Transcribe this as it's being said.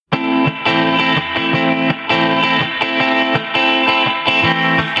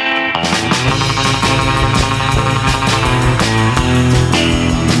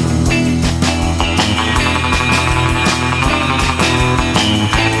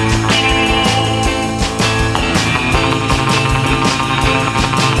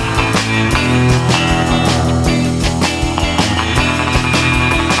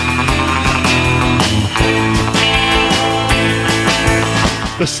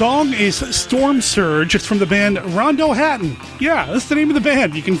song is Storm Surge. It's from the band Rondo Hatton. Yeah, that's the name of the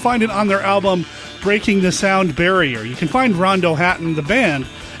band. You can find it on their album Breaking the Sound Barrier. You can find Rondo Hatton, the band,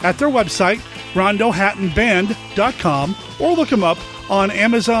 at their website, rondohattonband.com, or look them up on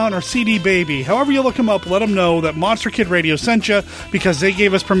Amazon or CD Baby. However you look them up, let them know that Monster Kid Radio sent you because they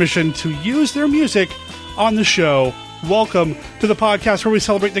gave us permission to use their music on the show. Welcome to the podcast where we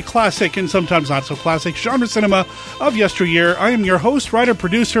celebrate the classic and sometimes not so classic genre cinema of yesteryear. I am your host, writer,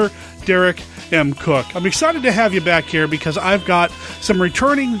 producer, Derek M. Cook. I'm excited to have you back here because I've got some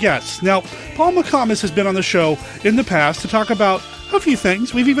returning guests. Now, Paul McComas has been on the show in the past to talk about a few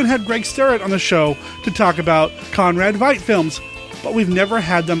things. We've even had Greg Sterrett on the show to talk about Conrad Veidt films, but we've never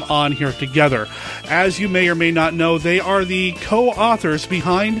had them on here together. As you may or may not know, they are the co-authors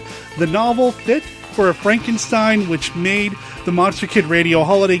behind the novel Fit for a Frankenstein, which made the Monster Kid Radio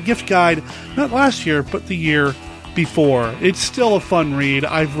Holiday Gift Guide not last year, but the year before. It's still a fun read.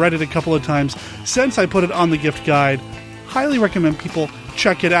 I've read it a couple of times since I put it on the gift guide. Highly recommend people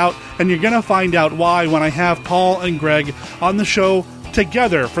check it out, and you're going to find out why when I have Paul and Greg on the show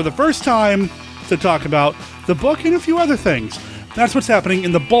together for the first time to talk about the book and a few other things. That's what's happening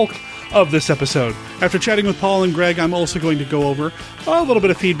in the bulk of this episode. After chatting with Paul and Greg, I'm also going to go over a little bit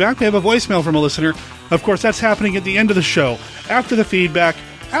of feedback. We have a voicemail from a listener. Of course, that's happening at the end of the show. After the feedback,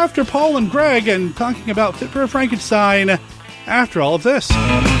 after Paul and Greg, and talking about Fit for a Frankenstein, after all of this.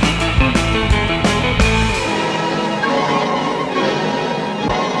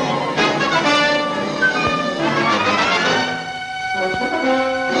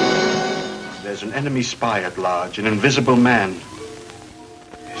 There's an enemy spy at large, an invisible man.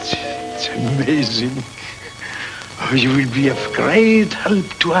 It's amazing. Oh, you will be of great help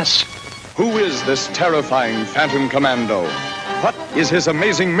to us. Who is this terrifying Phantom Commando? What is his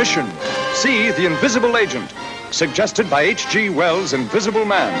amazing mission? See The Invisible Agent, suggested by H.G. Wells' Invisible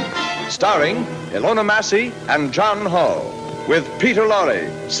Man, starring Ilona Massey and John Hall, with Peter Lorre,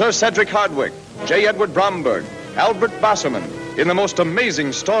 Sir Cedric Hardwicke, J. Edward Bromberg, Albert Basserman, in the most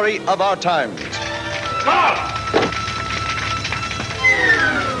amazing story of our times. Stop!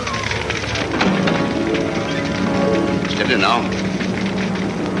 Steady now.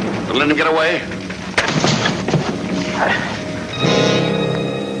 Don't let him get away.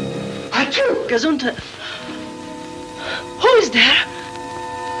 Gesundheit. Who is there?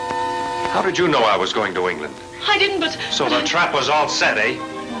 How did you know I was going to England? I didn't, but... So the trap was all set, eh?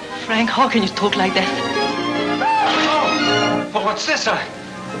 Oh, Frank, how can you talk like that? Oh, what's this?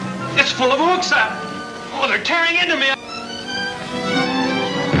 It's full of hooks. Oh, they're tearing into me.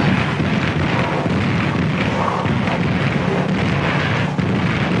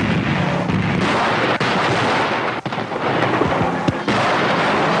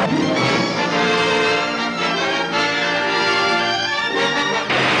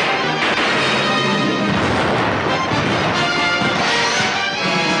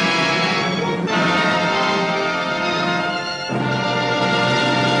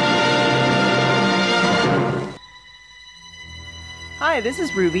 Hi, this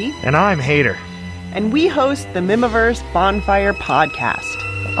is Ruby. And I'm Hader. And we host the Mimiverse Bonfire Podcast.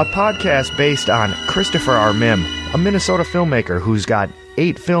 A podcast based on Christopher R. Mim, a Minnesota filmmaker who's got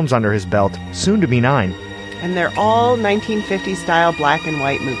 8 films under his belt, soon to be 9. And they're all 1950s-style black and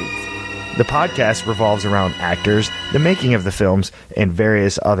white movies. The podcast revolves around actors, the making of the films, and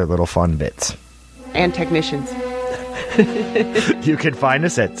various other little fun bits. And technicians. You can find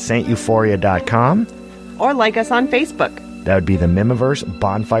us at sainteuphoria.com. Or like us on Facebook. That would be the Mimiverse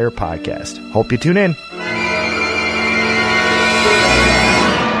Bonfire Podcast. Hope you tune in.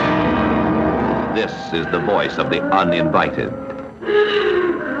 This is the voice of the uninvited.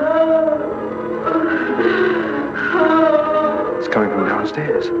 It's coming from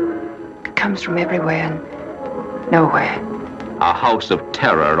downstairs. It comes from everywhere and nowhere. A house of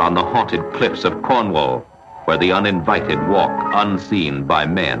terror on the haunted cliffs of Cornwall, where the uninvited walk unseen by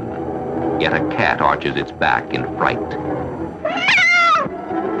men. Yet a cat arches its back in fright.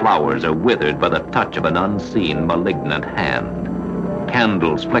 Flowers are withered by the touch of an unseen, malignant hand.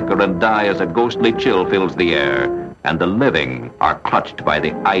 Candles flicker and die as a ghostly chill fills the air, and the living are clutched by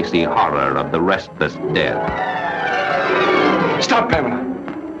the icy horror of the restless dead. Stop, Pamela.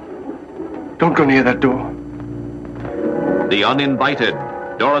 Don't go near that door. The Uninvited,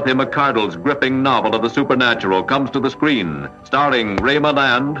 Dorothy McCardle's gripping novel of the supernatural, comes to the screen, starring Ray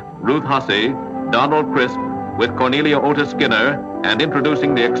Milland, Ruth Hussey, Donald Crisp, with Cornelia Otis Skinner, and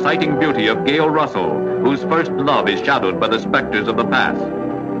introducing the exciting beauty of Gail Russell, whose first love is shadowed by the specters of the past.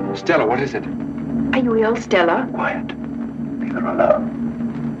 Stella, what is it? Are you ill, Stella? Quiet. Leave her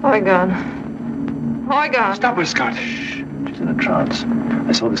alone. Oregon. Oigan. Stop her, Scott. She's in a trance.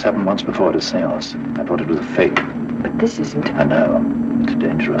 I saw this happen once before at a seance. I thought it was a fake. But this isn't. I know. It's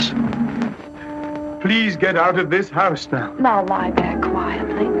dangerous. Please get out of this house now. Now lie back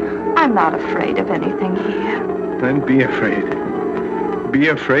quietly. I'm not afraid of anything here. Then be afraid. Be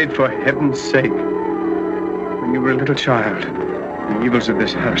afraid for heaven's sake. When you were a little child, the evils of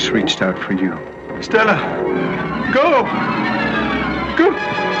this house reached out for you. Stella! Go! Go!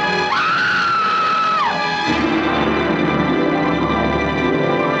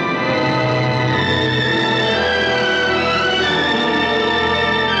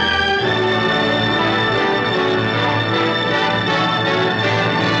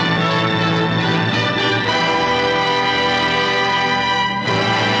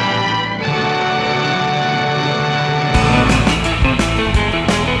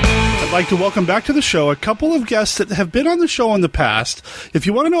 I'd like to welcome back to the show a couple of guests that have been on the show in the past. If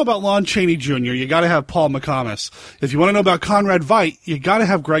you want to know about Lon Chaney Jr., you got to have Paul McComas. If you want to know about Conrad Veidt, you got to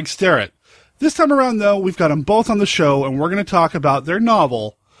have Greg Sterrett. This time around, though, we've got them both on the show, and we're going to talk about their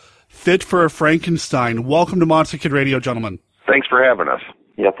novel, Fit for a Frankenstein. Welcome to Monster Kid Radio, gentlemen. Thanks for having us.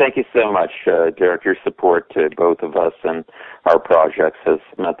 Yeah, thank you so much, Derek. Your support to both of us and our projects has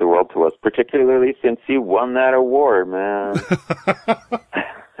meant the world to us, particularly since you won that award, man.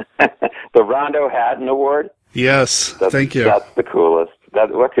 The Rondo Hatton Award? Yes, thank you. That's the coolest.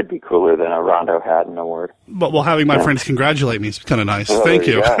 What could be cooler than a Rondo Hatton Award? But having my friends congratulate me is kind of nice. Well, thank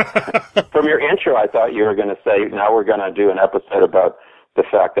you. From your intro, I thought you were going to say, now we're going to do an episode about the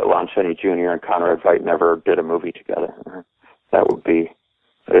fact that Lon Chaney Jr. and Conrad Veidt never did a movie together. That would be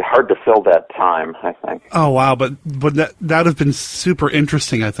hard to fill that time, I think. Oh, wow, but that would have been super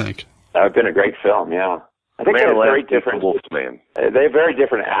interesting, I think. That would have been a great film, yeah. I think they're very different. Wolfman. They have very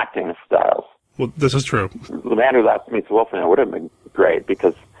different acting styles. Well, this is true. The Man Who Laughs Meets Wolfman would have been great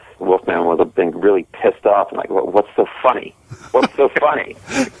because Wolfman would have been really pissed off and like, what's so funny? What's so funny?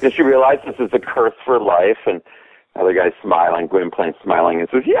 Did you realize this is a curse for life? And the other guy's smiling, Gwynplaine smiling, and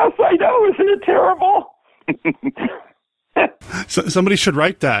says, yes, I know, isn't it terrible? So, somebody should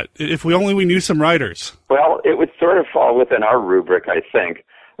write that. If we knew some writers. Well, it would sort of fall within our rubric, I think.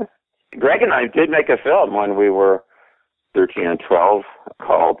 Greg and I did make a film when we were 13 and 12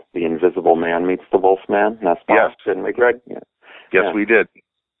 called The Invisible Man Meets the Wolfman. Yes. Didn't we, Greg? Yeah. Yes, we did.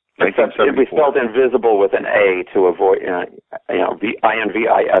 Except we spelled invisible with an A to avoid, INVISABLE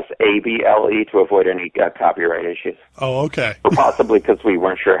to avoid any copyright issues. Oh, okay. Or possibly because we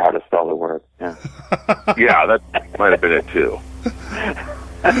weren't sure how to spell the word. Yeah, yeah, that might have been it too.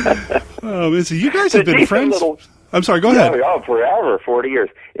 So you guys have been friends. I'm sorry, go ahead. Oh, forever, 40 years.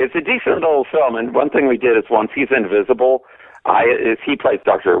 It's a decent little film, and one thing we did is once he's invisible, he plays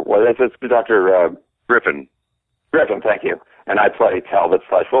Dr. Griffin. Griffin, thank you. And I play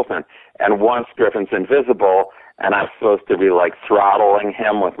Talbot/Wolfman. And once Griffin's invisible, and I'm supposed to be like throttling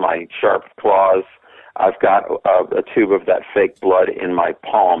him with my sharp claws, I've got a tube of that fake blood in my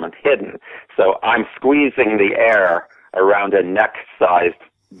palm and hidden. So I'm squeezing the air around a neck-sized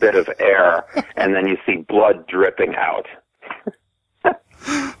bit of air, and then you see blood dripping out.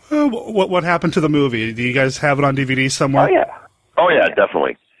 What happened to the movie? Do you guys have it on DVD somewhere? Oh yeah,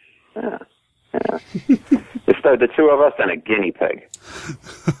 definitely. Yeah. It's the two of us and a guinea pig.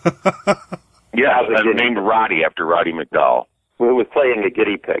 Yeah, named Roddy after Roddy McDowell. We was playing a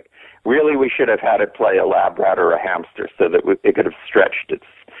guinea pig. Really, we should have had it play a lab rat or a hamster so that it could have stretched its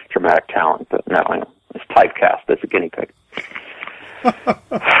dramatic talent, but no, it's typecast as a guinea pig.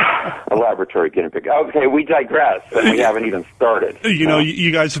 A laboratory guinea pig. Okay, we digress, and we haven't even started.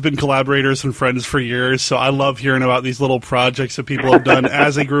 You guys have been collaborators and friends for years, so I love hearing about these little projects that people have done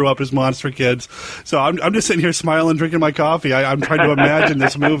as they grew up as monster kids. So I'm just sitting here smiling, drinking my coffee. I'm trying to imagine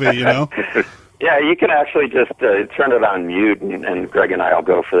this movie, Yeah, you can actually just turn it on mute, and Greg and I will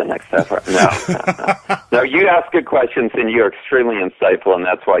go for the next half. No, you ask good questions, and you're extremely insightful, and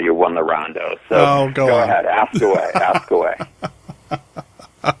that's why you won the Rondo. So go ahead, ask away.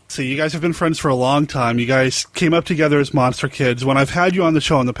 So you guys have been friends for a long time. You guys came up together as monster kids. When I've had you on the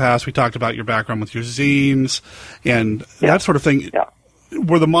show in the past, we talked about your background with your zines and that sort of thing. Yeah.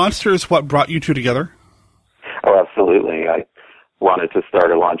 Were the monsters what brought you two together? Oh, absolutely. I wanted to start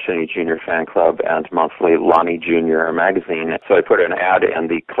a Lon Chaney Jr. fan club and monthly Lonnie Jr. magazine. So I put an ad in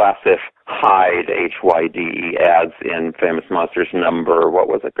the Classif Hyde, HYDE ads in Famous Monsters number, what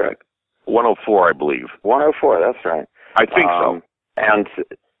was it, Greg? 104, I believe. 104, that's right. I think so. And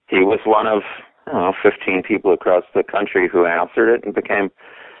he was one of, 15 people across the country who answered it and became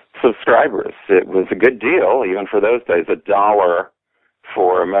subscribers. It was a good deal, even for those days, $1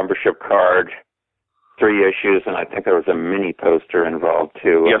 for a membership card, 3 issues, and I think there was a mini poster involved,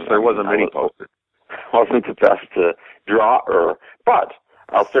 too. Yes, there was a mini poster. wasn't the best drawer, but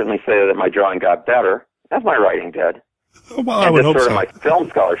I'll certainly say that my drawing got better as my writing did. Well, I would hope so. My film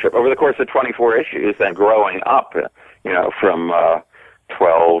scholarship over the course of 24 issues and growing up, from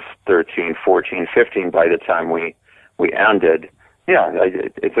 12, 13, 14, 15 by the time we ended. Yeah,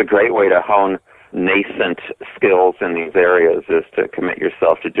 it's a great way to hone nascent skills in these areas, is to commit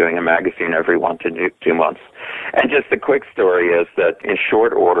yourself to doing a magazine every 1 to 2 months. And just a quick story is that in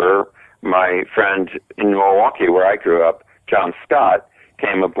short order, my friend in Milwaukee, where I grew up, John Scott,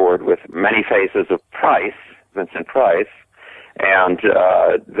 came aboard with Many Faces of Price, Vincent Price, and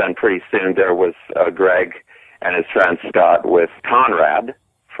then pretty soon there was Greg and his friend Scott with Conrad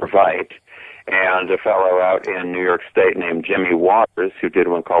for Veidt, and a fellow out in New York State named Jimmy Waters, who did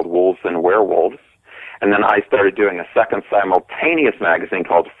one called Wolves and Werewolves. And then I started doing a second simultaneous magazine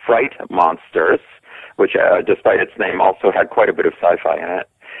called Fright Monsters, which, despite its name, also had quite a bit of sci-fi in it.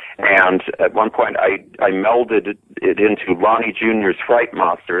 And at one point, I melded it into Lonnie Jr.'s Fright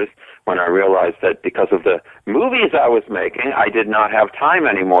Monsters when I realized that because of the movies I was making, I did not have time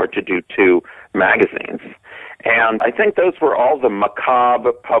anymore to do 2 magazines. And I think those were all the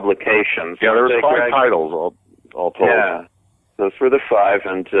macabre publications. Yeah, there were 5 titles all told. Yeah, those were the 5.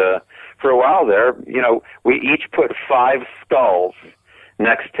 And for a while there, we each put 5 skulls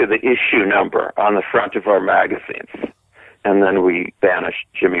next to the issue number on the front of our magazines. And then we banished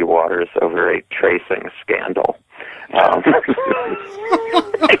Jimmy Waters over a tracing scandal. That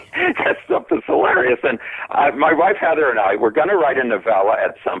stuff is hilarious. And my wife Heather and I were going to write a novella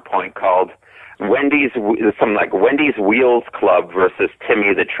at some point called Wendy's Wheels Club versus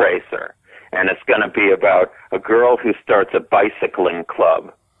Timmy the Tracer. And it's going to be about a girl who starts a bicycling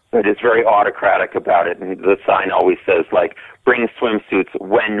club. But it's very autocratic about it. And the sign always says, bring swimsuits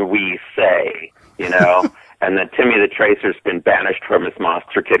when we say, And then Timmy the Tracer's been banished from his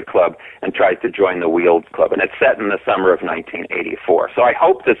Monster Kid Club and tries to join the Wheels Club. And it's set in the summer of 1984. So I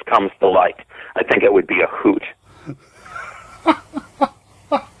hope this comes to light. I think it would be a hoot.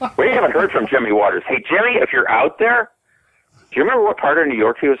 We haven't heard from Jimmy Waters. Hey, Jimmy, if you're out there, do you remember what part of New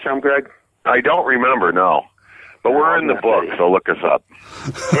York he was from, Greg? I don't remember, no. But we're in the book, so look us up.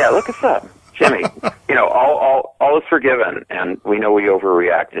 Yeah, look us up. Jimmy, all is forgiven, and we know we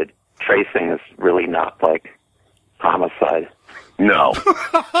overreacted. Tracing is really not like homicide. No.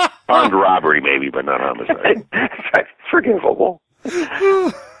 Armed robbery, maybe, but not homicide. It's forgivable.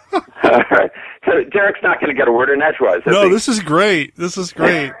 All right. So Derek's not going to get a word in edgewise. No, this is great. This is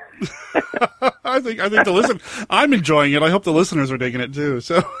great. I think I'm enjoying it. I hope the listeners are digging it too.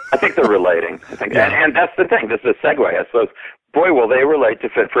 So I think they're relating. And that's the thing. This is a segue, I suppose. Boy, will they relate to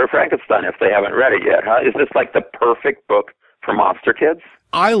Fit for a Frankenstein if they haven't read it yet, huh? Is this like the perfect book for monster kids?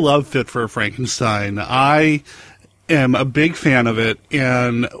 I love Fit for a Frankenstein. I am a big fan of it,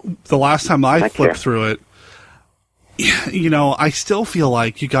 and the last time I flipped through it, I still feel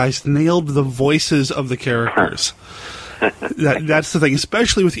like you guys nailed the voices of the characters. That's the thing,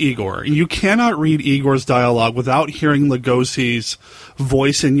 especially with Igor. You cannot read Igor's dialogue without hearing Lugosi's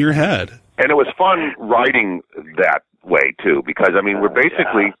voice in your head. And it was fun writing that way, too, because,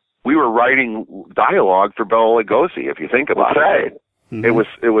 we were writing dialogue for Bela Lugosi, if you think about it. Mm-hmm.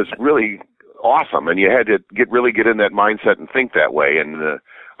 It was really awesome, and you had to get in that mindset and think that way, and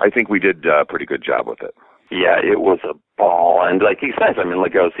I think we did a pretty good job with it. Yeah, it was a ball. And like he says,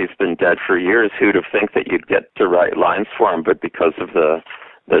 Lugosi's been dead for years. Who'd have think that you'd get to write lines for him? But because of the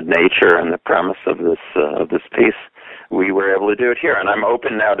nature and the premise of this piece, we were able to do it here. And I'm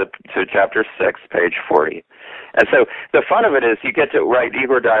open now to chapter 6, page 40. And so the fun of it is you get to write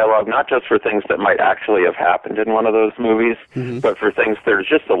Igor dialogue not just for things that might actually have happened in one of those movies, but for things that are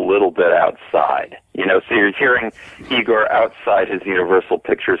just a little bit outside. So you're hearing Igor outside his Universal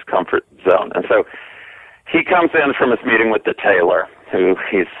Pictures comfort zone. And so he comes in from his meeting with the tailor, who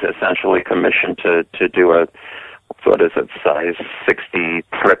he's essentially commissioned to do a, size 60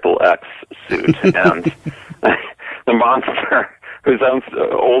 XXX suit. And the monster, whose own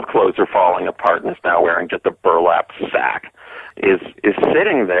old clothes are falling apart and is now wearing just a burlap sack, is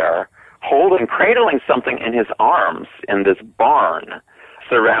sitting there cradling something in his arms in this barn,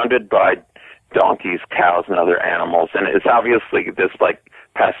 surrounded by donkeys, cows, and other animals. And it's obviously this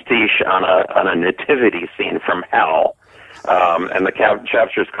pastiche on a nativity scene from hell. And the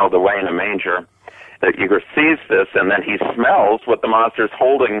chapter is called The Way in a Manger. That Igor sees this, and then he smells what the monster's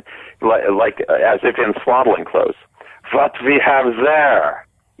holding, like as if in swaddling clothes. What we have there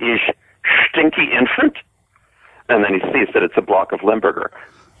is stinky infant. And then he sees that it's a block of Limburger.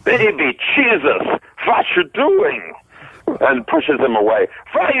 Baby Jesus, what you doing? and pushes him away.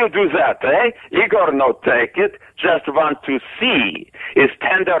 Why you do that, eh? Igor no take it, just want to see. Is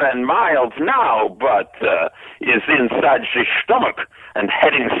tender and mild now, but is inside his stomach and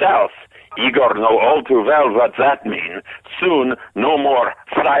heading south. Igor know all too well what that mean. Soon, no more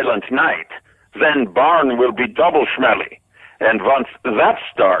silent night. Then barn will be double schmelly. And once that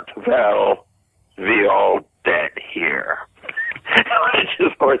start, well, we all dead here. I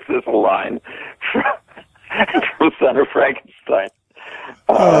just horse this line from Son of Frankenstein.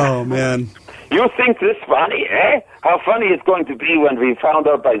 Oh, man. You think this funny, eh? How funny it's going to be when we found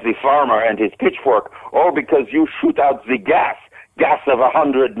out by the farmer and his pitchfork, all because you shoot out the gas of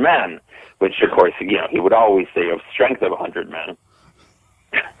 100 men. Which, of course, he would always say of strength of 100 men.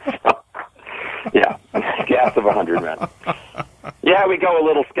 Yeah, gas of 100 men. Yeah, we go a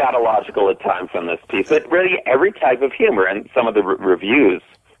little scatological at times on this piece, but really every type of humor, and some of the reviews,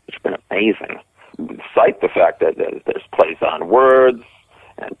 which have been amazing, cite the fact that there's plays on words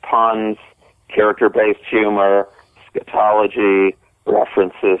and puns, character-based humor, scatology,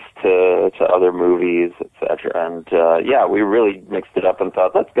 references to other movies, etc. And yeah, we really mixed it up and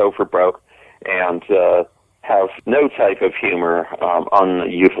thought, let's go for broke and have no type of humor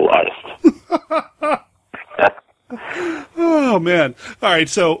unutilized. Oh, man. All right,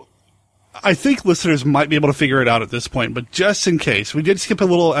 so I think listeners might be able to figure it out at this point, but just in case, we did skip a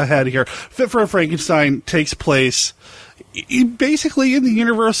little ahead here. Fit for a Frankenstein takes place basically in the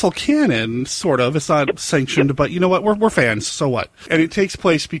Universal canon, sort of. It's not sanctioned, but you know what? We're fans, so what? And it takes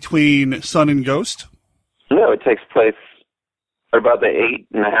place between Son and Ghost? No, it takes place at about the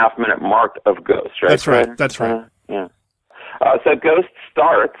 8.5-minute mark of Ghost, right? That's right. That's right. Yeah. So Ghost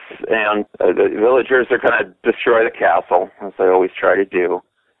starts, and the villagers are going to destroy the castle, as they always try to do.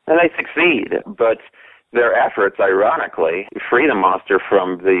 And they succeed, but their efforts, ironically, free the monster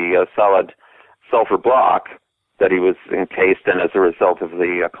from the solid sulfur block that he was encased in as a result of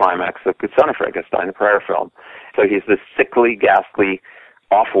the climax of Son of Frankenstein, the prior film. So he's this sickly, ghastly,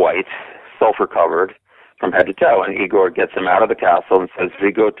 off-white, sulfur-covered from head to toe, and Igor gets him out of the castle and says,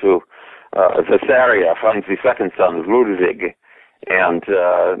 we go to Caesarea, find the second son, Ludwig, and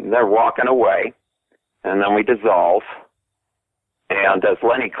they're walking away, and then we dissolve, and as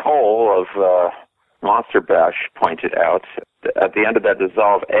Lenny Cole of Monster Bash pointed out, at the end of that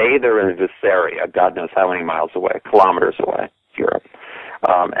dissolve, A, they're in Caesarea, God knows how many miles away, kilometers away, Europe,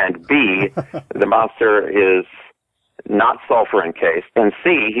 and B, the monster is not sulfur encased, and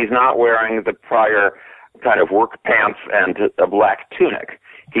C, he's not wearing the prior kind of work pants and a black tunic.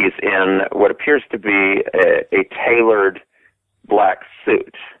 He's in what appears to be a tailored black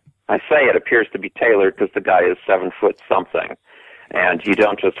suit. I say it appears to be tailored because the guy is 7 foot something, and you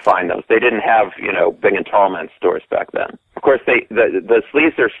don't just find those. They didn't have, big and tall men's stores back then. Of course, the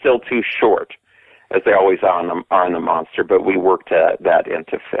sleeves are still too short, as they always are in the monster, but we worked that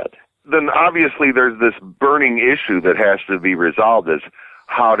into fit. Then obviously there's this burning issue that has to be resolved is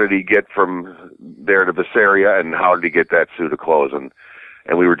how did he get from there to Caesarea, and how did he get that suit of clothes? And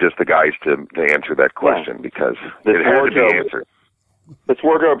we were just the guys to answer that question because it had to be answered. This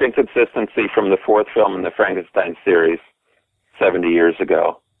wardrobe inconsistency from the fourth film in the Frankenstein series 70 years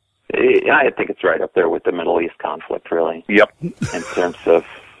ago, I think it's right up there with the Middle East conflict, really. Yep. In terms of,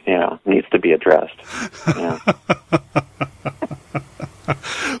 needs to be addressed. Yeah.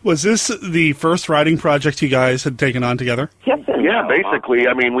 Was this the first writing project you guys had taken on together? Yes. Yeah, basically.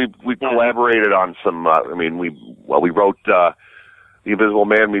 I mean, we collaborated on some. We wrote The Invisible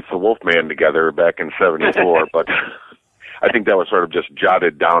Man Meets the Wolfman together back in '74, but I think that was sort of just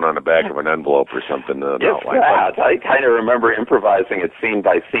jotted down on the back of an envelope or something. I kind of remember improvising it scene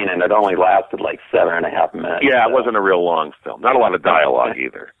by scene, and it only lasted like 7.5 minutes. Yeah, it wasn't a real long film. Not a lot of dialogue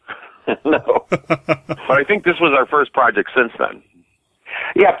either. No. But I think this was our first project since then.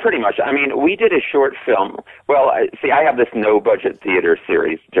 Yeah, pretty much. I mean, we did a short film. Well, I have this no-budget theater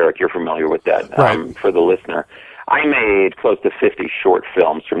series. Derek, you're familiar with that, right. For the listener. I made close to 50 short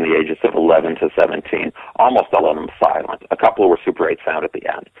films from the ages of 11 to 17, almost all of them silent. A couple were Super 8 sound at the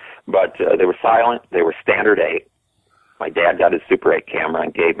end. But they were silent. They were standard 8. My dad got his Super 8 camera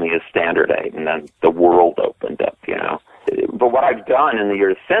and gave me his standard 8, and then the world opened up, But what I've done in the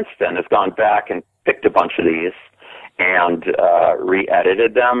years since then is gone back and picked a bunch of these and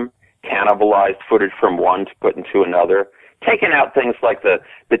re-edited them, cannibalized footage from one to put into another, taken out things like the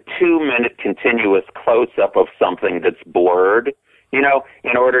 2-minute continuous close-up of something that's blurred,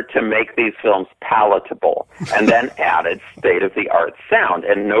 in order to make these films palatable, and then added state-of-the-art sound.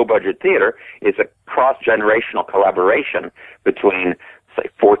 And no-budget theater is a cross-generational collaboration between, say,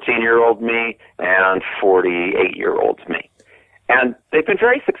 14-year-old me and 48-year-old me. And they've been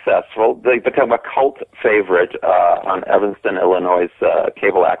very successful. They've become a cult favorite on Evanston, Illinois'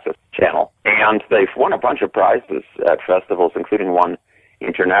 cable access channel. And they've won a bunch of prizes at festivals, including one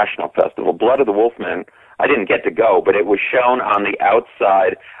international festival. Blood of the Wolfman, I didn't get to go, but it was shown on the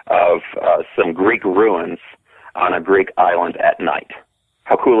outside of some Greek ruins on a Greek island at night.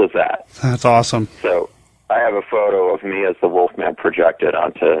 How cool is that? That's awesome. So I have a photo of me as the Wolfman projected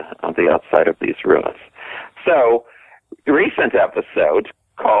on the outside of these ruins. So, the recent episode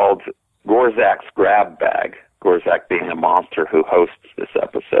called Gorzak's Grab Bag, Gorzak being a monster who hosts this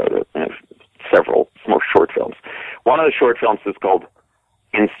episode of several more short films. One of the short films is called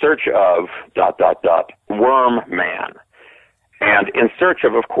In Search of ... Worm Man. And In Search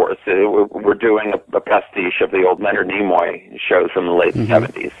of course, we're doing a pastiche of the old Leonard Nimoy shows from the late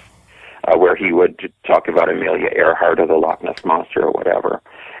 70s, where he would talk about Amelia Earhart or the Loch Ness Monster or whatever.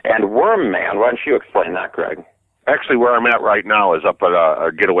 And Worm Man, why don't you explain that, Greg? Actually, where I'm at right now is up at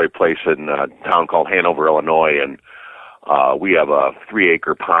a getaway place in a town called Hanover, Illinois, and we have a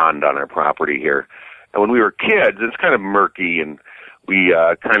 3-acre pond on our property here. And when we were kids, it's kind of murky, and we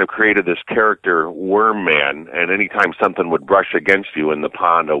kind of created this character, Worm Man, and anytime something would brush against you in the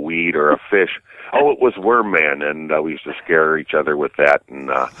pond, a weed or a fish, it was Worm Man, and we used to scare each other with that. And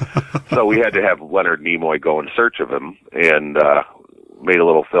so we had to have Leonard Nimoy go in search of him, and made a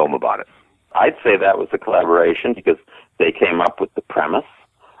little film about it. I'd say that was a collaboration because they came up with the premise.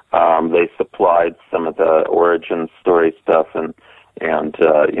 They supplied some of the origin story stuff and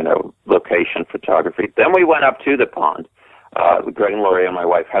location photography. Then we went up to the pond, Greg and Laurie and my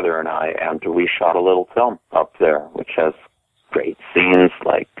wife Heather and I, and we shot a little film up there, which has great scenes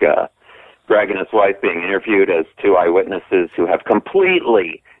like Greg and his wife being interviewed as two eyewitnesses who have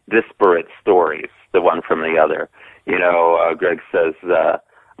completely disparate stories, the one from the other. Greg says,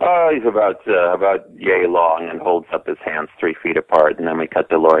 he's about yay long and holds up his hands 3 feet apart. And then we cut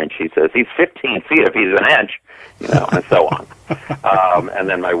to Laurie and she says, he's 15 feet if he's an inch, and so on. And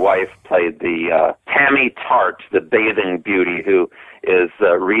then my wife played the Tammy Tart, the bathing beauty who is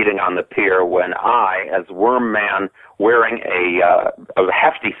reading on the pier when I, as Worm Man, wearing a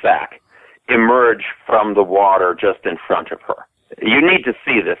hefty sack, emerge from the water just in front of her. You need to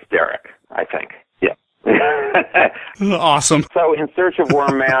see this, Derek, I think. Awesome. So In Search of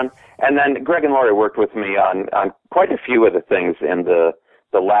Worm Man, and then Greg and Laurie worked with me on quite a few of the things in the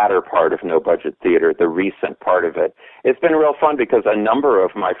latter part of No Budget Theater, the recent part of it. It's been real fun because a number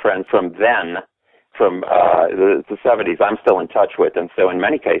of my friends from the 70s, I'm still in touch with, and so in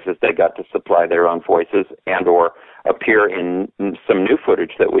many cases they got to supply their own voices and or appear in some new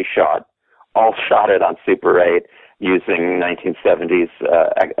footage that we shot, all shot it on Super 8. Using 1970s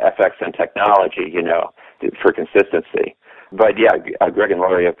FX and technology, for consistency. But yeah, Greg and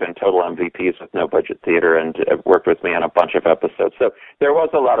Laurie have been total MVPs with No Budget Theater and have worked with me on a bunch of episodes. So there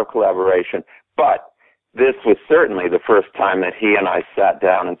was a lot of collaboration. But this was certainly the first time that he and I sat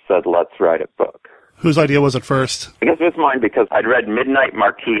down and said, let's write a book. Whose idea was it first? I guess it was mine because I'd read Midnight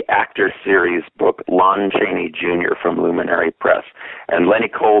Marquee Actor Series book Lon Chaney Jr. from Luminary Press. And Lenny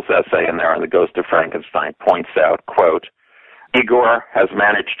Cole's essay in there on the Ghost of Frankenstein points out, quote, Igor has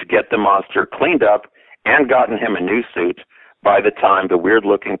managed to get the monster cleaned up and gotten him a new suit by the time the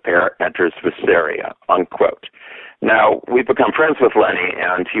weird-looking pair enters Visceria, unquote. Now, we've become friends with Lenny,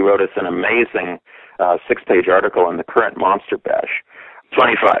 and he wrote us an amazing 6-page article in the current Monster Bash.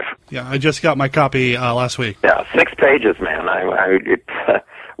 25. Yeah, I just got my copy last week. Yeah, 6 pages, man.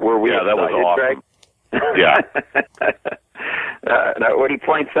 Were we excited, that was awesome. Greg? Yeah. Now, what he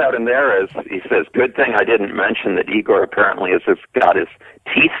points out in there is, he says, good thing I didn't mention that Igor apparently has got his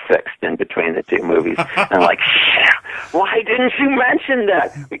teeth fixed in between the two movies. And I'm like, shit, why didn't you mention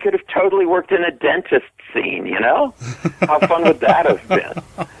that? We could have totally worked in a dentist scene, How fun would that have been?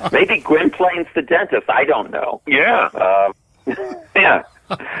 Maybe Gwynplaine's the dentist. I don't know. Yeah. Yeah.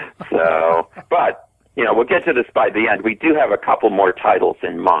 So, but, we'll get to this by the end. We do have a couple more titles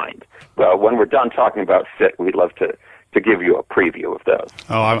in mind. Well, when we're done talking about Fit, we'd love to give you a preview of those.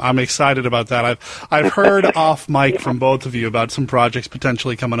 Oh, I'm excited about that. I've heard off mic from both of you about some projects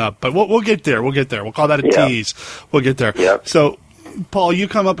potentially coming up, but we'll get there. We'll get there. We'll call that a tease. We'll get there. Yep. So, Paul, you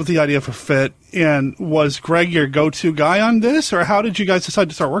come up with the idea for Fit, and was Greg your go-to guy on this, or how did you guys decide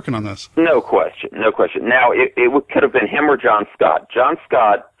to start working on this? No question. Now, it could have been him or John Scott. John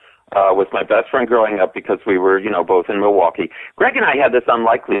Scott was my best friend growing up because we were, both in Milwaukee. Greg and I had this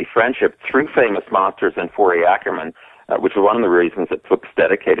unlikely friendship through Famous Monsters and Forey Ackerman, which was one of the reasons that Fuchs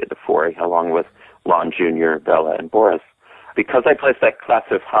dedicated to Forey, along with Lon Jr., Bella, and Boris. Because I placed that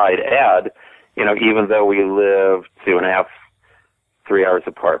Classified Hyde ad, even though we lived 2.5, 3 hours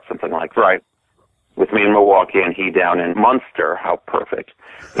apart, something like that. Right. with me in Milwaukee and he down in Munster. How perfect,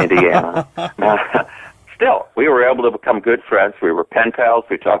 Indiana. Still, we were able to become good friends. We were pen pals.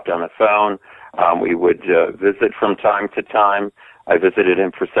 We talked on the phone. We would visit from time to time. I visited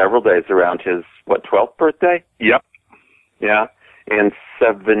him for several days around his, 12th birthday? Yep. Yeah. In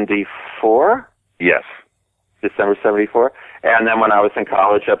 74? Yes. December 74. And then when I was in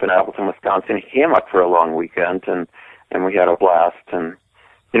college up in Appleton, Wisconsin, he came up for a long weekend, and we had a blast. And,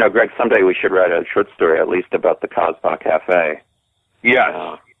 Greg, someday we should write a short story at least about the Cosma Cafe.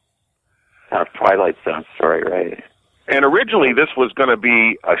 Yes. Kind of Twilight Zone story, right? And originally this was going to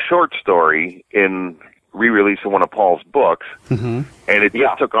be a short story in re-release of one of Paul's books, and it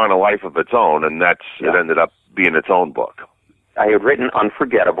just took on a life of its own, and it ended up being its own book. I had written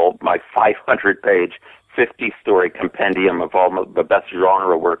Unforgettable, my 500-page, 50-story compendium of all the best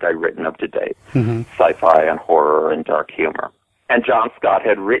genre work I'd written up to date, sci-fi and horror and dark humor. And John Scott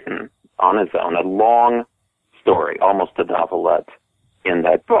had written on his own a long story, almost a novelette, in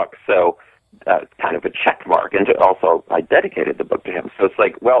that book. So kind of a check mark. And also, I dedicated the book to him. So it's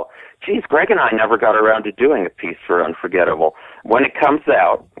like, well, geez, Greg and I never got around to doing a piece for Unforgettable. When it comes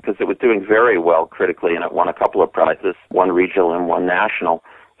out, because it was doing very well critically, and it won a couple of prizes, one regional and one national,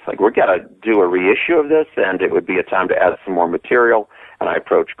 it's like, we're going to do a reissue of this, and it would be a time to add some more material. And I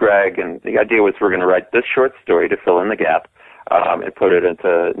approached Greg, and the idea was we're going to write this short story to fill in the gap and put it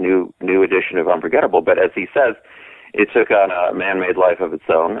into new edition of Unforgettable. But as he says, it took on a man-made life of its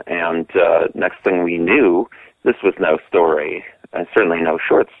own, and next thing we knew, this was no story, and certainly no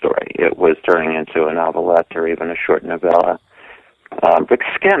short story. It was turning into a novelette or even a short novella.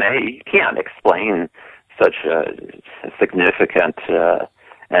 Because, again, you can't explain such a significant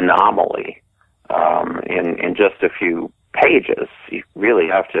anomaly in just a few pages. You really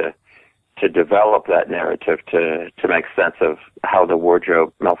have to develop that narrative to make sense of how the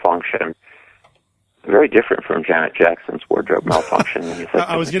wardrobe malfunction. Very different from Janet Jackson's wardrobe malfunction.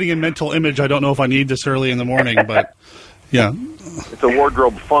 I was getting a mental image. I don't know if I need this early in the morning, but yeah. It's a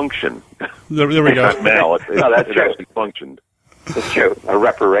wardrobe function. There we go. It's not Mel. That's it true. actually functioned. It's true. A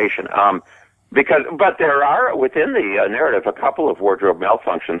reparation. But there are, within the narrative, a couple of wardrobe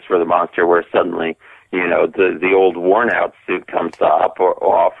malfunctions for the monster where suddenly, the old worn-out suit comes up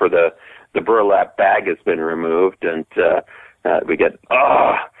or the burlap bag has been removed, and we get,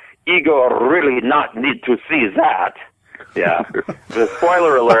 Igor really not need to see that. Yeah. The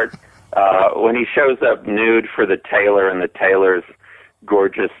spoiler alert, when he shows up nude for the tailor and the tailor's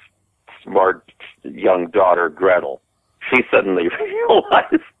gorgeous, smart young daughter, Gretel, she suddenly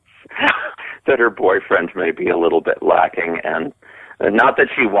realizes that her boyfriend may be a little bit lacking, and not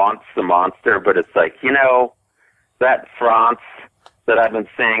that she wants the monster, but it's like, that Franz that I've been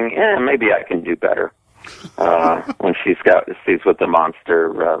seeing, maybe I can do better. When sees what the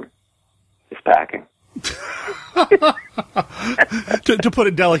monster is packing. to put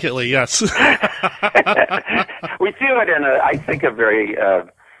it delicately, yes. We do it in I think, a very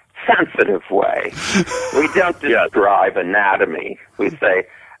sensitive way. We don't describe anatomy. We say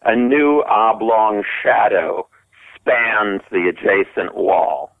a new oblong shadow spans the adjacent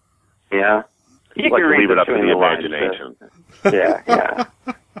wall. Yeah? You like can to read leave it up to between the lines, imagination. Yeah.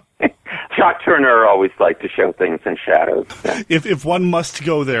 Chuck Turner always liked to show things in shadows. Yeah. If one must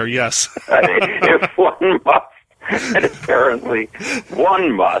go there, yes. If one must, and apparently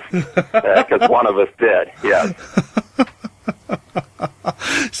one must, because one of us did, yes.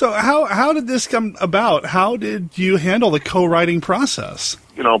 So how did this come about? How did you handle the co-writing process?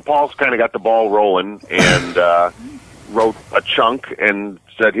 Paul's kind of got the ball rolling and wrote a chunk and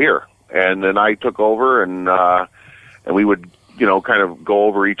said, here. And then I took over, and we would, kind of go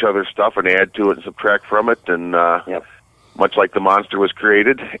over each other's stuff and add to it and subtract from it. And much like the monster was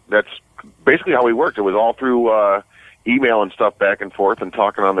created, that's basically how we worked. It was all through email and stuff back and forth and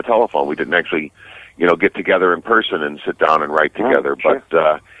talking on the telephone. We didn't actually, get together in person and sit down and write together. Sure.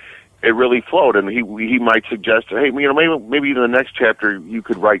 But it really flowed, and he might suggest, hey, maybe in the next chapter you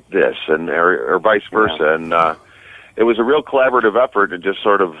could write this, and or vice versa. Yeah. And it was a real collaborative effort. It just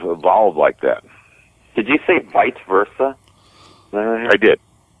sort of evolved like that. Did you say vice versa? I did.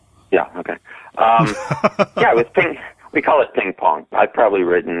 Yeah, okay. It was we call it ping pong. I've probably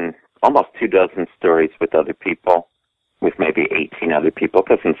written almost 24 stories with other people, with maybe 18 other people,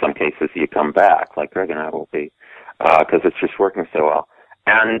 because in some cases you come back, like Greg and I will be, because it's just working so well.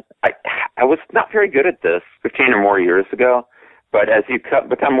 And I was not very good at this 15 or more years ago, but as you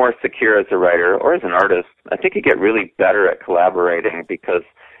become more secure as a writer or as an artist, I think you get really better at collaborating because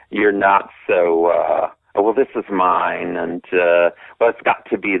you're not so, this is mine, and, it's got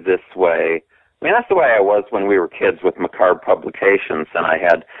to be this way. I mean, that's the way I was when we were kids with Macabre Publications, and I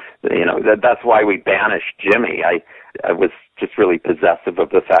had, that's why we banished Jimmy. I was just really possessive of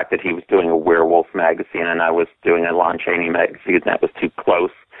the fact that he was doing a werewolf magazine, and I was doing a Lon Chaney magazine that was too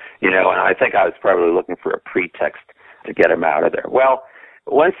close, and I think I was probably looking for a pretext to get him out of there. Well,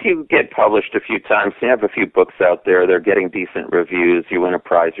 once you get published a few times, you have a few books out there, they're getting decent reviews, you win a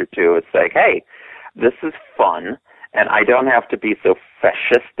prize or two, it's like, hey, this is fun, and I don't have to be so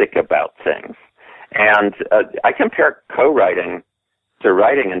fascistic about things. And I compare co-writing to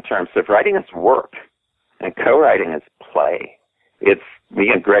writing in terms of writing is work, and co-writing is play. It's me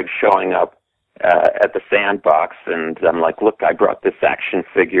and Greg showing up at the Sandbox, and I'm like, look, I brought this action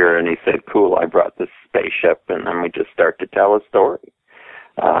figure, and he said, cool, I brought this spaceship, and then we just start to tell a story,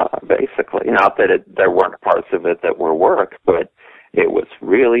 basically. Not that there weren't parts of it that were work, but it was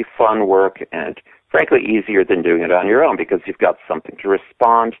really fun work, and frankly easier than doing it on your own because you've got something to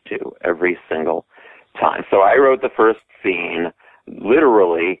respond to every single time. So I wrote the first scene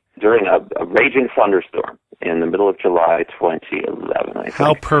literally during a raging thunderstorm in the middle of July 2011, I think.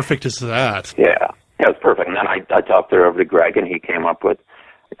 How perfect is that? Yeah, it was perfect. And then I talked it over to Greg, and he came up with,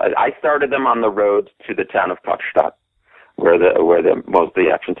 I started them on the road to the town of Kalkstadt, where most of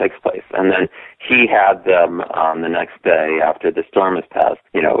the action takes place. And then he had them on the next day after the storm has passed,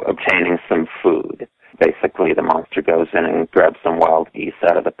 obtaining some food. Basically, the monster goes in and grabs some wild geese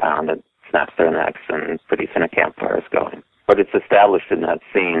out of the pound and snaps their necks, and pretty soon a campfire is going. But it's established in that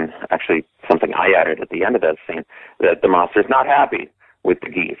scene, actually something I added at the end of that scene, that the monster's not happy with the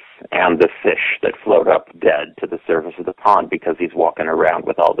geese and the fish that float up dead to the surface of the pond because he's walking around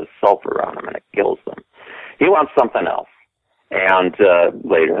with all this sulfur on him and it kills them. He wants something else. And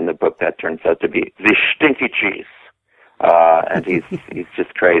later in the book, that turns out to be the stinky cheese. And he's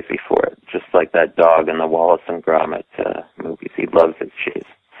just crazy for it, just like that dog in the Wallace and Gromit movies. He loves his cheese.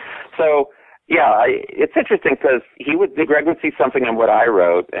 So, yeah, it's interesting because Greg would see something in what I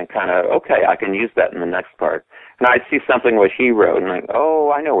wrote and kind of, okay, I can use that in the next part. And I'd see something what he wrote and like,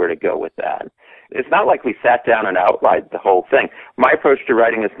 oh, I know where to go with that. It's not like we sat down and outlined the whole thing. My approach to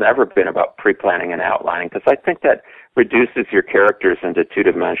writing has never been about pre-planning and outlining because I think that reduces your characters into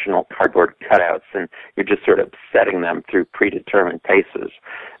two-dimensional cardboard cutouts, and you're just sort of setting them through predetermined paces.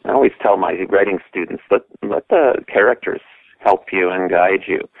 I always tell my writing students, let the characters help you and guide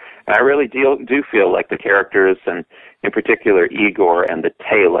you. And I really do feel like the characters, and in particular Igor and the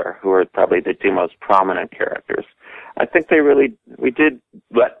tailor, who are probably the two most prominent characters, I think we did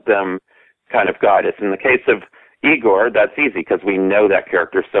let them kind of guide us. In the case of Igor, that's easy because we know that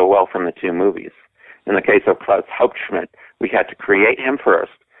character so well from the two movies. In the case of Klaus Hauptschmidt, we had to create him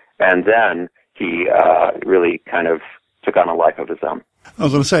first, and then he really kind of took on a life of his own. I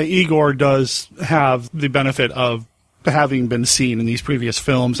was going to say, Igor does have the benefit of having been seen in these previous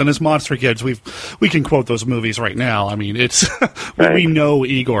films, and as Monster Kids, we can quote those movies right now. I mean, it's right. We know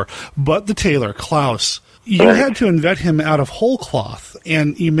Igor, but the tailor Klaus, you had to invent him out of whole cloth,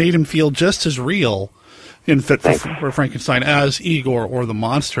 and you made him feel just as real in Fit for Frankenstein as Igor or the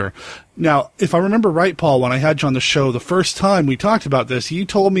monster. Now, if I remember right, Paul, when I had you on the show the first time we talked about this, you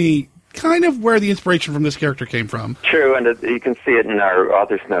told me kind of where the inspiration from this character came from. True, and you can see it in our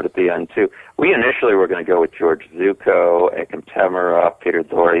author's note at the end, too. We initially were going to go with George Zucco, Akim Tamara, Peter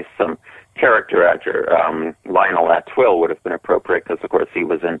Lorre, some character actor. Lionel Atwill would have been appropriate because, of course, he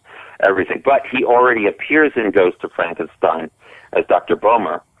was in everything. But he already appears in Ghost of Frankenstein as Dr.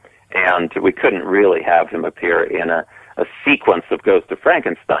 Boehmer, and we couldn't really have him appear in a sequence of Ghost of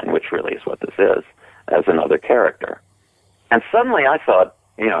Frankenstein, which really is what this is, as another character. And suddenly I thought,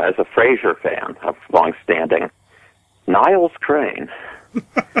 as a Frasier fan of long-standing, Niles Crane.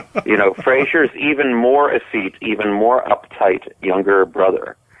 Frasier's even more effete, even more uptight younger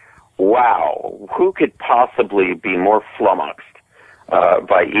brother. Wow, who could possibly be more flummoxed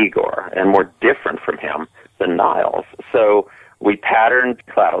by Igor and more different from him than Niles? So we patterned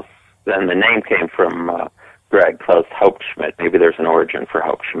Klaus, then the name came from Greg, Klaus Hauptschmidt. Maybe there's an origin for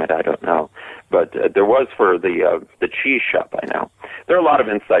Hauptschmidt, I don't know. But there was for the cheese shop, I know. There are a lot of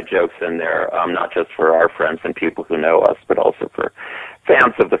inside jokes in there, not just for our friends and people who know us, but also for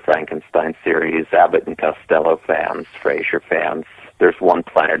fans of the Frankenstein series, Abbott and Costello fans, Frasier fans. There's one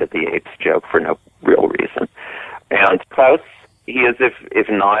Planet of the Apes joke for no real reason. And Klaus, he is if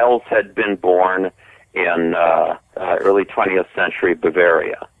Niles had been born in early 20th century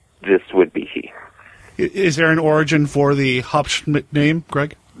Bavaria, this would be he. Is there an origin for the Hauptschmidt name,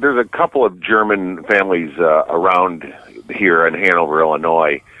 Greg? There's a couple of German families around here in Hanover,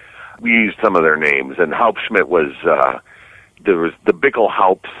 Illinois. We used some of their names, and Hauptschmidt was, there was the Bickel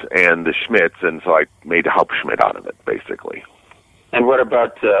Haupts and the Schmidts, and so I made Hauptschmidt out of it, basically. And what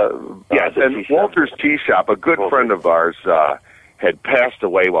about... yes, and Walter's Tea Shop, a good friend of ours had passed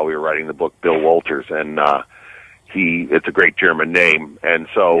away while we were writing the book, Bill Walters, and it's a great German name, and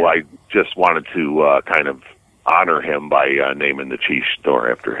so I just wanted to kind of honor him by naming the cheese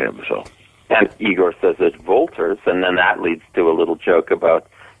store after him. So, and Igor says it's Wolters, and then that leads to a little joke about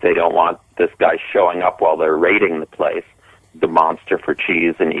they don't want this guy showing up while they're raiding the place, the monster for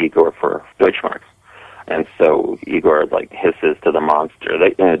cheese and Igor for Deutschmarks. And so Igor hisses to the monster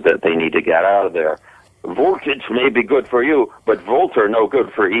that they need to get out of there. Voltage may be good for you, but Volter no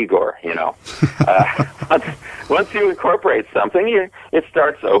good for Igor, Once you incorporate something, it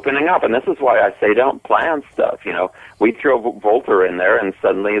starts opening up. And this is why I say don't plan stuff, We throw Volter in there, and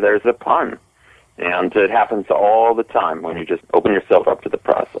suddenly there's a pun. And it happens all the time when you just open yourself up to the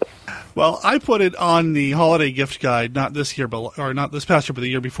process. Well, I put it on the holiday gift guide, not this year, or not this past year, but the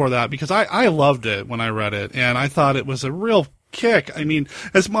year before that, because I loved it when I read it, and I thought it was a real kick. I mean,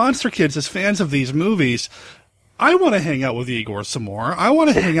 as monster kids, as fans of these movies, I want to hang out with Igor some more. I want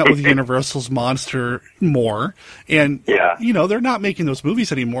to hang out with Universal's monster more. And, they're not making those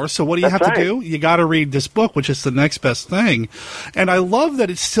movies anymore. So what do you have to do? You got to read this book, which is the next best thing. And I love that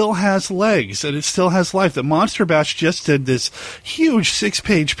it still has legs and it still has life. That Monster Bash just did this huge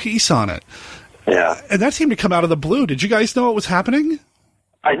 6-page piece on it. Yeah. And that seemed to come out of the blue. Did you guys know what was happening?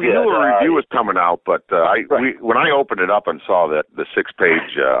 We knew a review was coming out, but when I opened it up and saw that the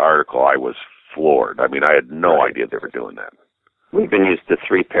 6-page article, I was floored. I mean, I had no idea they were doing that. We've been used to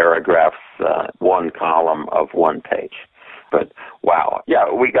 3 paragraphs, 1 column of 1 page. But, wow.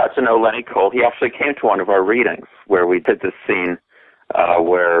 Yeah, we got to know Lenny Cole. He actually came to one of our readings where we did this scene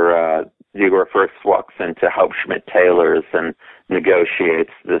where Igor first walks into Hauptschmidt Taylor's and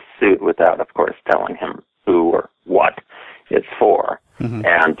negotiates this suit without, of course, telling him who or what it's for. Mm-hmm.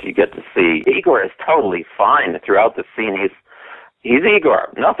 And you get to see Igor is totally fine throughout the scene. He's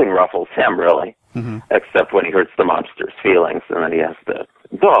Igor. Nothing ruffles him, really, except when he hurts the monster's feelings, and then he has to,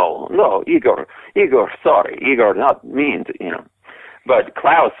 no, Igor, sorry, Igor, not mean to, But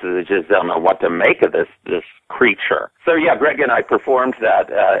Klaus just don't know what to make of this creature. So, yeah, Greg and I performed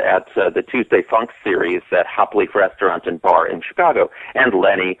that at the Tuesday Funk series at Hopleaf Restaurant and Bar in Chicago, and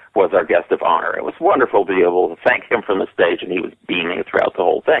Lenny was our guest of honor. It was wonderful to be able to thank him from the stage, and he was beaming throughout the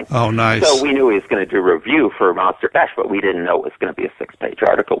whole thing. Oh, nice. So we knew he was going to do a review for Monster Bash, but we didn't know it was going to be a 6-page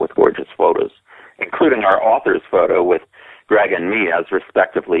article with gorgeous photos, including our author's photo with Greg and me as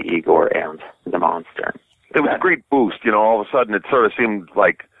respectively Igor and the monster. It was a great boost, all of a sudden it sort of seemed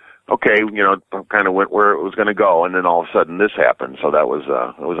like, okay, kind of went where it was going to go, and then all of a sudden this happened, so that was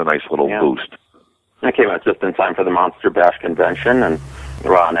a nice little boost. I came out just in time for the Monster Bash convention, and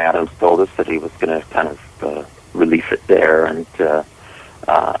Ron Adams told us that he was going to kind of release it there, and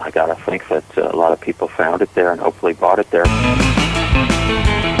I got to think that a lot of people found it there and hopefully bought it there.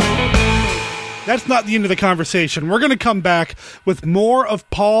 That's not the end of the conversation. We're going to come back with more of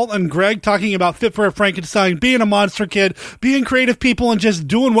Paul and Greg talking about Fit for a Frankenstein, being a monster kid, being creative people, and just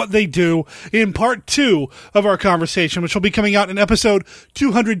doing what they do in part 2 of our conversation, which will be coming out in episode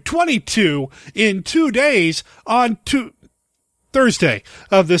 222 in 2 days on Thursday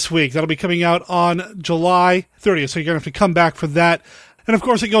of this week. That'll be coming out on July 30th, so you're going to have to come back for that. And, of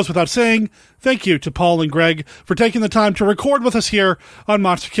course, it goes without saying, thank you to Paul and Greg for taking the time to record with us here on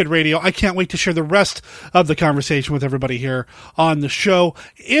Monster Kid Radio. I can't wait to share the rest of the conversation with everybody here on the show.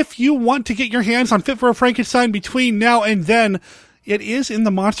 If you want to get your hands on Fit for a Frankenstein between now and then, it is in the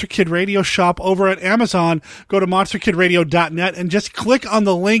Monster Kid Radio shop over at Amazon. Go to monsterkidradio.net and just click on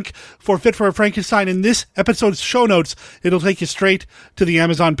the link for Fit for a Frankenstein in this episode's show notes. It'll take you straight to the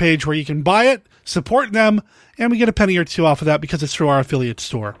Amazon page where you can buy it, support them, and we get a penny or two off of that because it's through our affiliate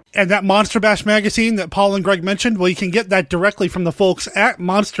store. And that Monster Bash magazine that Paul and Greg mentioned, well, you can get that directly from the folks at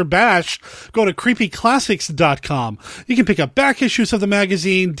Monster Bash. Go to creepyclassics.com. You can pick up back issues of the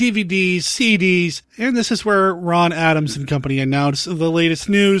magazine, DVDs, CDs, and this is where Ron Adams and company announce the latest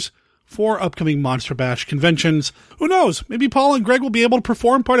news for upcoming Monster Bash conventions. Who knows? Maybe Paul and Greg will be able to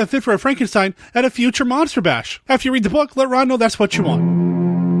perform part of Fit for a Frankenstein at a future Monster Bash. After you read the book, let Ron know that's what you want.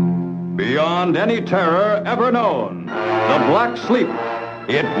 Beyond any terror ever known, the Black Sleep,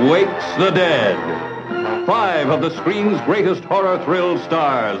 it wakes the dead. 5 of the screen's greatest horror thrill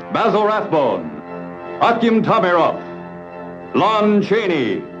stars, Basil Rathbone, Akim Tamirov, Lon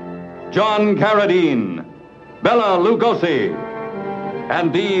Chaney, John Carradine, Bela Lugosi,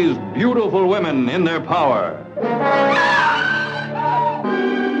 and these beautiful women in their power.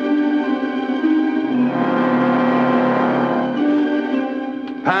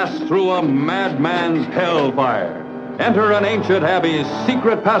 Pass through a madman's hellfire. Enter an ancient abbey's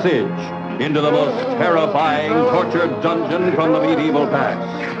secret passage into the most terrifying torture dungeon from the medieval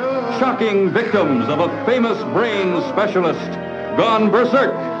past. Shocking victims of a famous brain specialist gone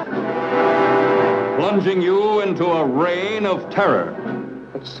berserk. Plunging you into a reign of terror.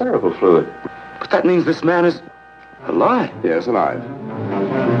 That's cerebral fluid. But that means this man is alive. Yes, alive.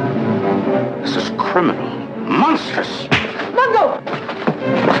 This is criminal. Monstrous. Mungo!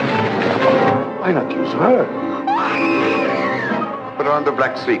 Why not use her? Put her under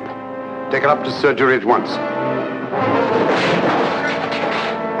black sleep. Take her up to surgery at once.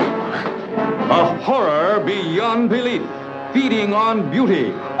 A horror beyond belief, feeding on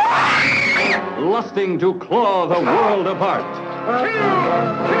beauty, lusting to claw the world apart.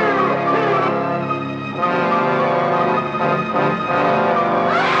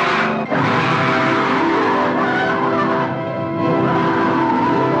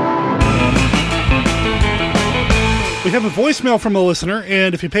 We have a voicemail from a listener,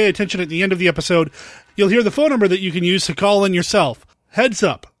 and if you pay attention at the end of the episode, you'll hear the phone number that you can use to call in yourself. Heads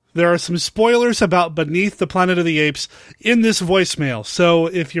up, there are some spoilers about Beneath the Planet of the Apes in this voicemail, so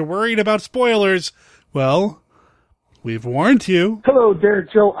if you're worried about spoilers, well, we've warned you. Hello,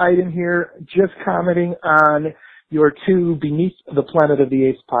 Derek Joe Iden here, just commenting on your two Beneath the Planet of the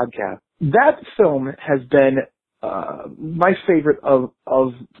Apes podcast. That film has been my favorite of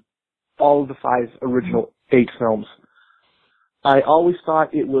all of the 5 original Apes films. I always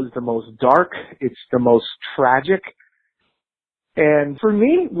thought it was the most dark, it's the most tragic, and for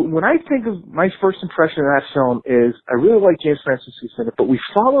me, when I think of my first impression of that film is, I really like James Francis in it, but we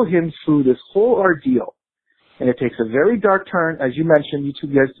follow him through this whole ordeal, and it takes a very dark turn, as you mentioned, you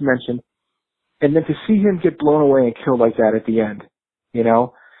two guys mentioned, and then to see him get blown away and killed like that at the end, you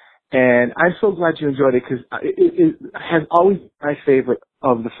know? And I'm so glad you enjoyed it, because it has always been my favorite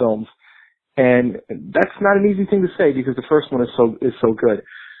of the films. And that's not an easy thing to say because the first one is so good.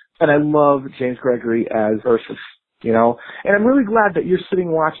 And I love James Gregory as Ursus, you know. And I'm really glad that you're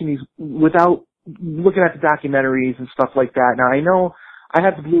sitting watching these without looking at the documentaries and stuff like that. Now I know I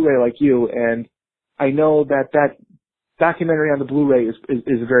have the Blu-ray like you, and I know that documentary on the Blu-ray is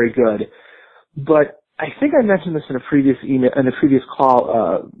very good. But I think I mentioned this in a previous email, in a previous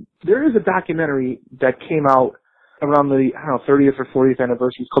call. There is a documentary that came out around the, 30th or 40th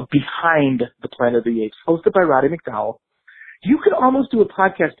anniversary. It's called Behind the Planet of the Apes, hosted by Roddy McDowell. You could almost do a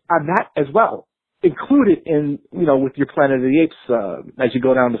podcast on that as well, include it in, with your Planet of the Apes, as you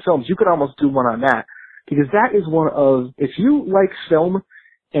go down the films. You could almost do one on that, because that is one of, if you like film,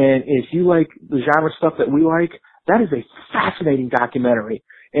 and if you like the genre stuff that we like, that is a fascinating documentary.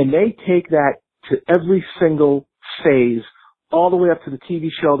 And they take that to every single phase, all the way up to the TV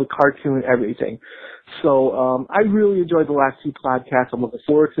show, the cartoon, everything. So I really enjoyed the last 2 podcasts. I'm looking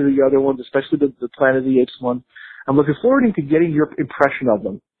forward to the other ones, especially the Planet of the Apes one. I'm looking forward to getting your impression of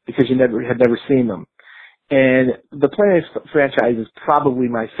them because you had never seen them. And the Planet franchise is probably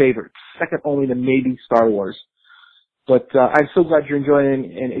my favorite, second only to maybe Star Wars. But I'm so glad you're enjoying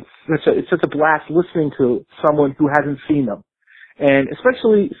it, and it's such a blast listening to someone who hasn't seen them, and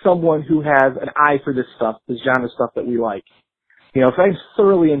especially someone who has an eye for this stuff, this genre stuff that we like. So I'm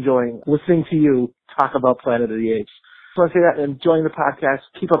thoroughly enjoying listening to you talk about Planet of the Apes. So I say that, enjoying the podcast.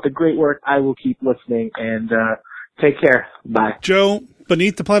 Keep up the great work. I will keep listening, and take care. Bye. Joe,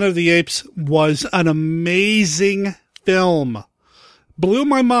 Beneath the Planet of the Apes was an amazing film. Blew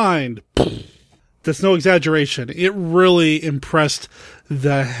my mind. That's no exaggeration. It really impressed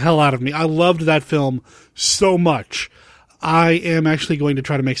the hell out of me. I loved that film so much. I am actually going to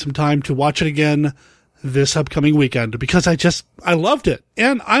try to make some time to watch it again this upcoming weekend because I loved it.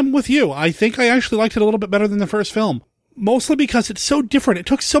 And I'm with you. I think I actually liked it a little bit better than the first film. Mostly because it's so different. It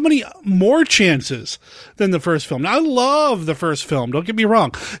took so many more chances than the first film. Now, I love the first film. Don't get me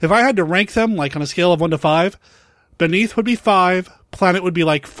wrong. If I had to rank them, like on a scale of 1 to 5, Beneath would be 5, Planet would be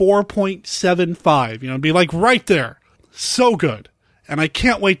like 4.75. It'd be like right there. So good. And I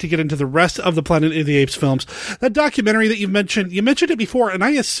can't wait to get into the rest of the Planet of the Apes films. That documentary that you mentioned it before, and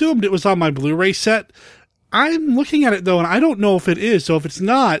I assumed it was on my Blu-ray set. I'm looking at it, though, and I don't know if it is. So if it's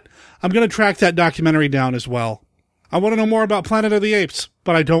not, I'm going to track that documentary down as well. I want to know more about Planet of the Apes,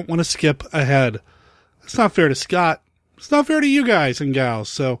 but I don't want to skip ahead. It's not fair to Scott. It's not fair to you guys and gals.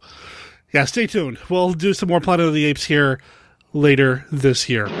 So, yeah, stay tuned. We'll do some more Planet of the Apes here later this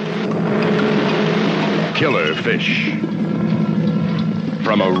year. Killer fish.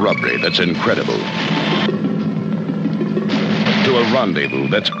 From a robbery that's incredible to a rendezvous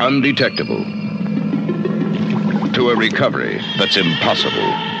that's undetectable to a recovery that's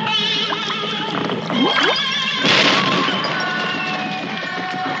impossible.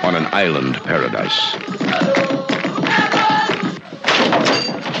 On an island paradise.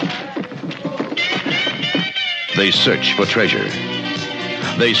 They search for treasure.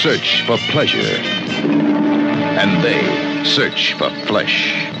 They search for pleasure. And they search for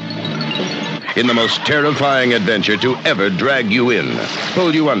flesh. In the most terrifying adventure to ever drag you in,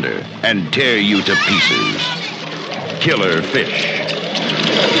 pull you under, and tear you to pieces. Killer Fish.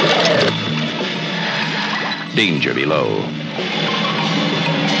 Danger below.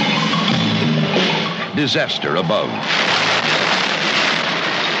 Disaster above.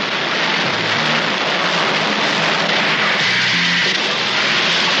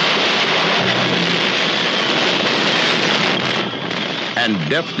 And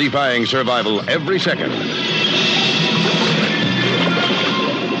death-defying survival every second.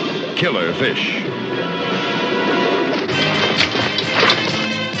 Killer Fish.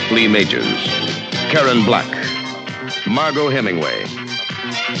 Lee Majors, Karen Black, Margot Hemingway,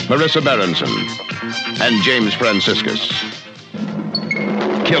 Marissa Berenson, and James Franciscus.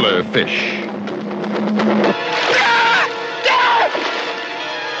 Killer Fish.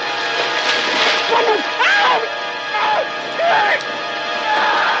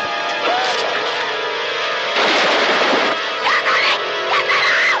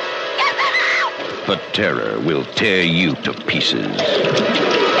 The terror will tear you to pieces.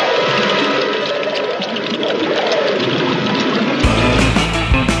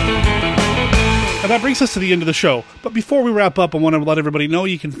 And that brings us to the end of the show. But before we wrap up, I want to let everybody know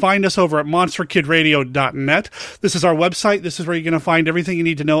you can find us over at monsterkidradio.net. This is our website. This is where you're going to find everything you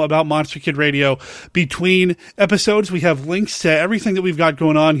need to know about Monster Kid Radio. Between episodes, we have links to everything that we've got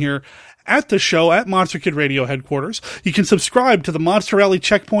going on here at the show at Monster Kid Radio headquarters. You can subscribe to the Monster Rally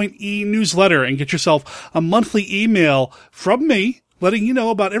Checkpoint e-newsletter and get yourself a monthly email from me letting you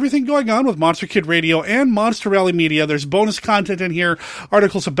know about everything going on with Monster Kid Radio and Monster Rally Media. There's bonus content in here,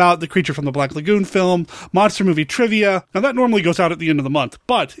 articles about the Creature from the Black Lagoon film, monster movie trivia. Now that normally goes out at the end of the month,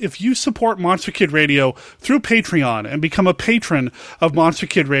 but if you support Monster Kid Radio through Patreon and become a patron of Monster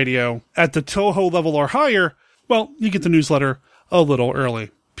Kid Radio at the Toho level or higher, well, you get the newsletter a little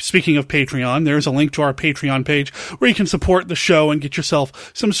early. Speaking of Patreon, there's a link to our Patreon page where you can support the show and get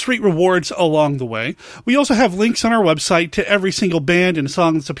yourself some sweet rewards along the way. We also have links on our website to every single band and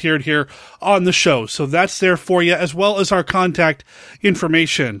song that's appeared here on the show, so that's there for you, as well as our contact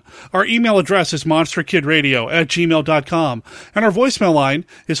information. Our email address is monsterkidradio@gmail.com, and our voicemail line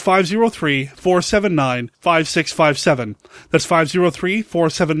is 503-479-5657. That's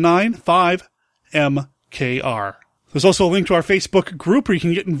 503-479-5MKR. There's also a link to our Facebook group where you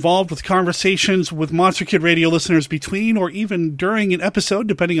can get involved with conversations with Monster Kid Radio listeners between or even during an episode,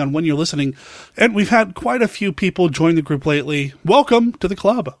 depending on when you're listening. And we've had quite a few people join the group lately. Welcome to the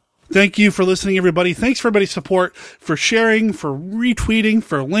club. Thank you for listening, everybody. Thanks for everybody's support, for sharing, for retweeting,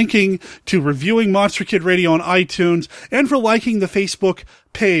 for linking, to reviewing Monster Kid Radio on iTunes, and for liking the Facebook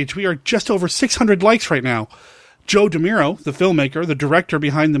page. We are just over 600 likes right now. Joe DeMiro, the filmmaker, the director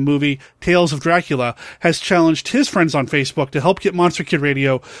behind the movie Tales of Dracula, has challenged his friends on Facebook to help get Monster Kid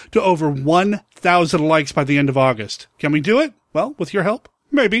Radio to over 1,000 likes by the end of August. Can we do it? Well, with your help?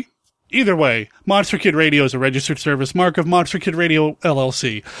 Maybe. Either way, Monster Kid Radio is a registered service mark of Monster Kid Radio,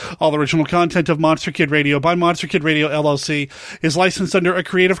 LLC. All original content of Monster Kid Radio by Monster Kid Radio, LLC is licensed under a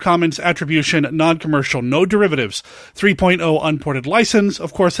Creative Commons Attribution, Non-Commercial, No Derivatives, 3.0 Unported license.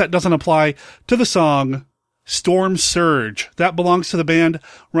 Of course, that doesn't apply to the song Storm Surge. That belongs to the band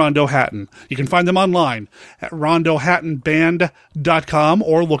Rondo Hatton. You can find them online at rondohattonband.com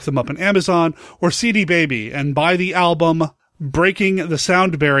or look them up on Amazon or CD Baby and buy the album Breaking the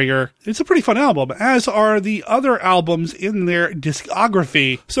Sound Barrier. It's a pretty fun album, as are the other albums in their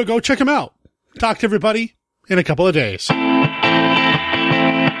discography. So go check them out. Talk to everybody in a couple of days.